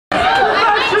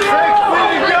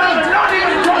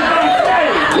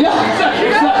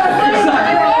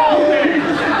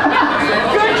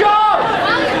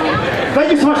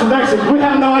next to? We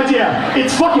have no idea.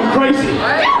 It's fucking crazy.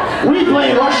 We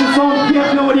play Russian songs, we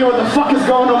have no idea what the fuck is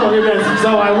going on with your music.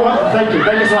 So I want to thank you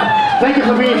so much. Thank you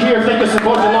for being here, thank you for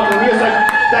supporting local music.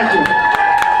 Thank you.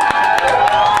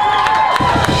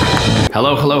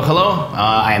 Hello, hello, hello.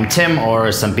 I am Tim,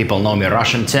 or some people know me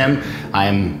Russian Tim. I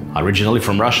am originally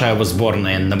from Russia. I was born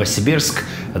in Novosibirsk,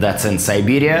 that's in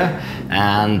Siberia,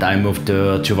 and I moved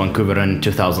to Vancouver in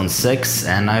 2006,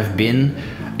 and I've been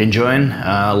enjoying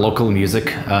local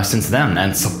music since then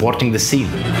and supporting the scene.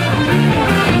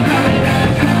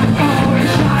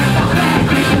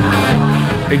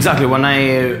 Exactly, when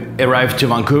I arrived to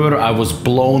Vancouver, I was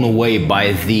blown away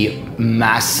by the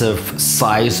massive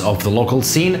size of the local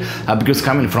scene, because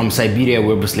coming from Siberia,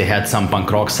 we obviously had some punk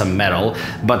rock, some metal,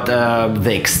 but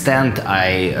the extent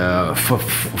I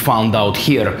found out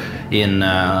here in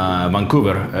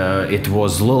Vancouver, it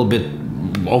was a little bit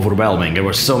overwhelming. There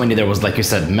were so many. There was, like you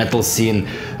said, metal scene,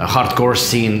 hardcore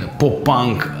scene, pop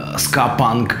punk, ska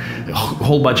punk, a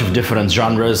whole bunch of different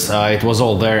genres. It was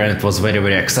all there, and it was very,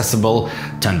 very accessible.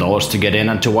 $10 to get in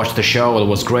and to watch the show. It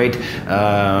was great.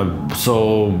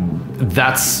 So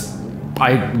that's,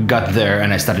 I got there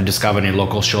and I started discovering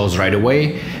local shows right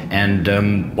away, and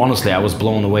honestly I was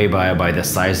blown away by the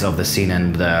size of the scene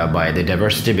and by the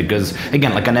diversity, because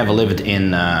again, like, I never lived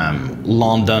in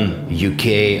London,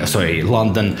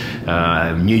 London,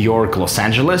 New York, Los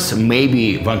Angeles.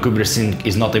 Maybe Vancouver scene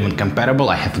is not even comparable,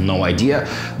 I have no idea,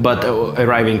 but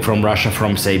arriving from Russia,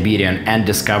 from Siberia, and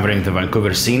discovering the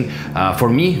Vancouver scene, for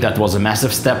me that was a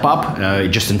massive step up,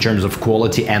 just in terms of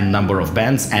quality and number of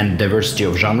bands and diversity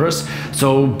of genres.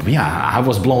 So yeah, I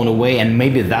was blown away, and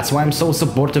maybe that's why I'm so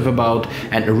supportive about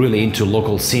and really into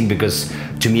local scene, because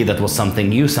to me that was something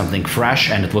new, something fresh,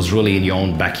 and it was really in your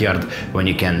own backyard when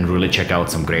you can really check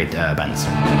out some great bands.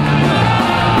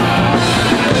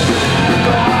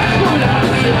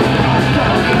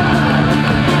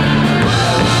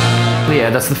 Yeah,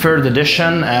 that's the third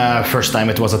edition. First time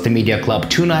it was at the Media Club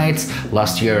 2 nights.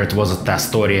 Last year it was at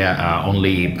Astoria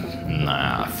only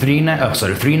 3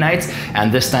 nights,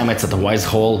 and this time it's at the Wise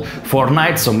Hall 4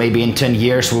 nights. So maybe in 10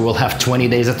 years we will have 20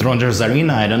 days at Rogers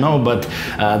Arena. I don't know, but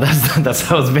that's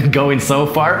how it's been going so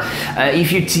far.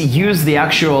 If you use the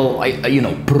actual,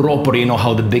 proper,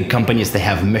 how the big companies, they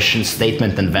have mission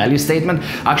statement and value statement.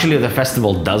 Actually, the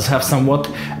festival does have somewhat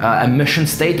a mission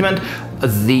statement.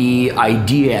 The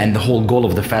idea and the whole goal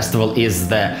of the festival is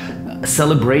the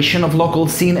celebration of local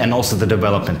scene and also the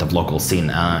development of local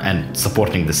scene and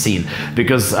supporting the scene,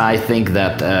 because I think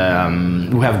that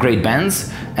we have great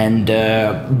bands, and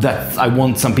that I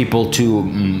want some people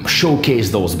to showcase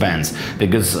those bands,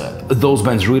 because those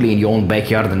bands really in your own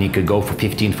backyard, and you could go for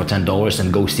 $15, for $10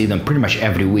 and go see them pretty much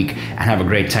every week and have a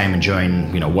great time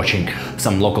enjoying, watching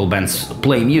some local bands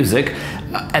play music.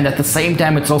 And at the same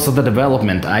time, it's also the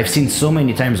development. I've seen so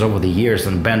many times over the years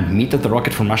a band meet at the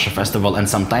Rocket from Russia festival, and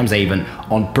sometimes I even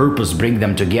on purpose bring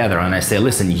them together and I say,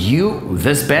 listen,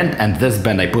 this band and this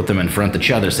band, I put them in front of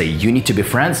each other, say, you need to be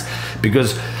friends,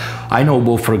 because I know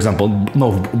both, for example,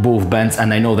 both bands,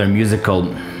 and I know their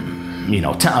musical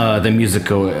the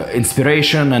musical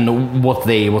inspiration and what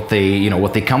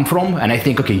they come from, and I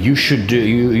think, okay, you should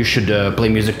play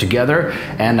music together,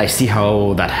 and I see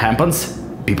how that happens.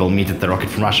 People meet at the Rocket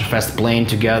from Russia Fest, playing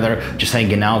together, just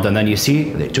hanging out, and then you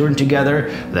see they touring together,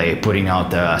 they putting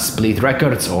out split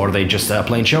records, or they just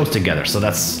playing shows together. So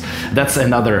that's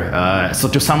another. So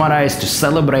to summarize, to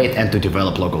celebrate and to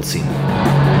develop local scene.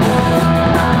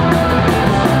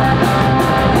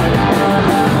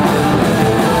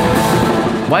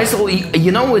 Why so?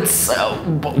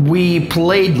 We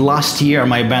played last year,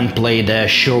 my band played a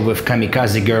show with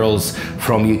Kamikaze Girls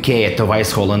from UK at the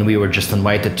Vice Hall, and we were just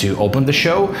invited to open the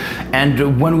show.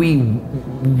 And when we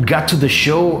got to the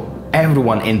show,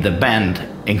 everyone in the band,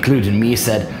 including me,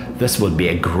 said, this would be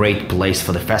a great place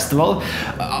for the festival.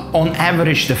 On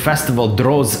average, the festival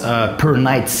draws per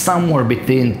night somewhere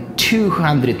between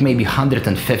 200, maybe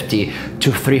 150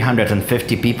 to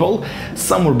 350 people,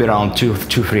 somewhere around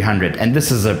 200-300, and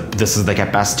this is the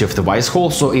capacity of the Wise Hall.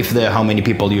 So how many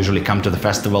people usually come to the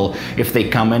festival, if they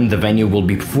come in, the venue will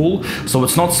be full. So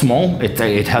it's not small.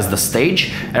 It has the stage,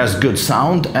 it has good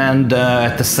sound, and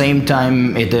at the same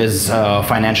time, it is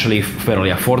financially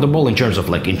fairly affordable in terms of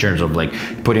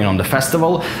putting on the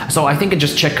festival. So I think I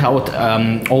just check out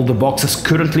all the boxes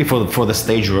currently for the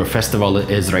stage where festival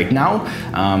is right now.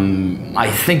 I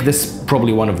think this is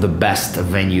probably one of the best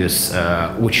venues,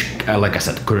 which, like I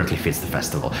said, currently fits the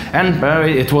festival. And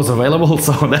it was available,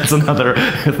 so that's another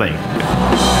thing.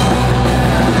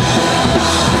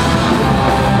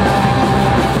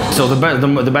 So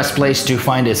the best place to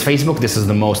find is Facebook. This is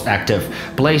the most active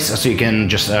place, so you can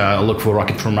just look for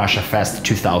Rocket from Russia Fest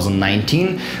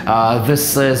 2019.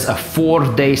 This is a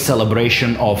 4-day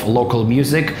celebration of local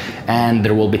music, and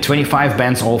there will be 25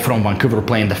 bands all from Vancouver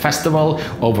playing the festival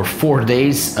over 4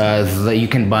 days. You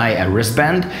can buy a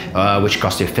wristband, which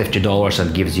costs you $50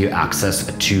 and gives you access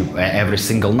to every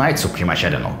single night. So pretty much, I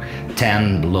don't know,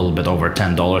 a little bit over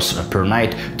 $10 per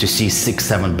night to see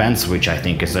 6-7 bands, which I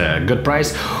think is a good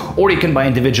price. Or you can buy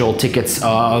individual tickets.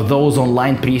 Those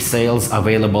online pre-sales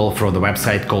available from the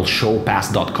website called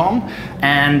showpass.com,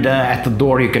 and at the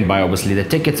door you can buy obviously the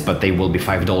tickets, but they will be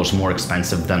 $5 more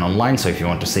expensive than online. So if you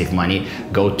want to save money,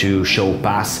 go to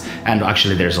Showpass, and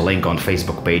actually there's a link on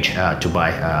Facebook page to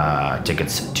buy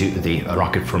tickets to the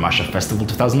Rocket from Russia Festival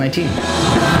 2019.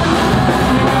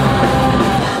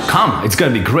 Come, it's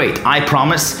gonna be great, I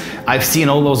promise. I've seen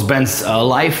all those bands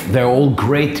live. They're all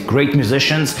great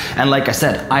musicians, and like I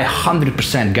said, I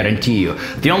 100% guarantee you,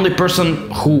 the only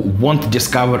person who won't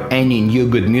discover any new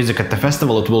good music at the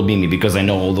festival, it will be me, because I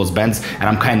know all those bands and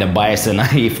I'm kind of biased, and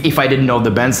if I didn't know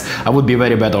the bands, I would be a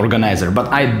very bad organizer. But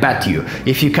I bet you,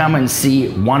 if you come and see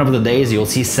one of the days, you'll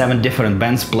see 7 different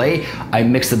bands play. I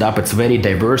mixed it up. It's very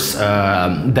diverse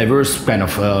kind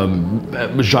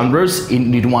of genres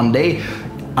in one day.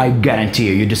 I guarantee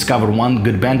you, you discover one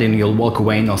good band and you'll walk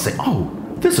away and you'll say, oh,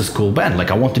 this is a cool band,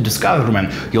 like I want to discover them. And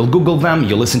you'll Google them,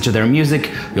 you'll listen to their music,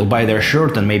 you'll buy their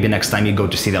shirt, and maybe next time you go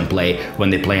to see them play when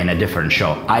they play in a different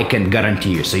show. I can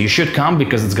guarantee you. So you should come,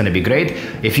 because it's gonna be great.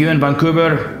 If you're in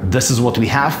Vancouver, this is what we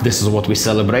have, this is what we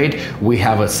celebrate. We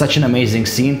have such an amazing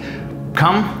scene.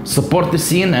 Come, support the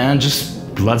scene, and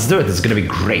just let's do it. It's gonna be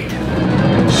great.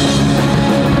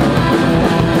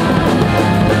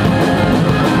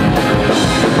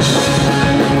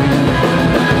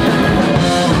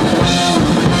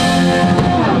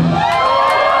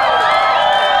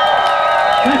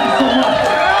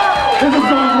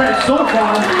 So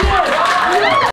far.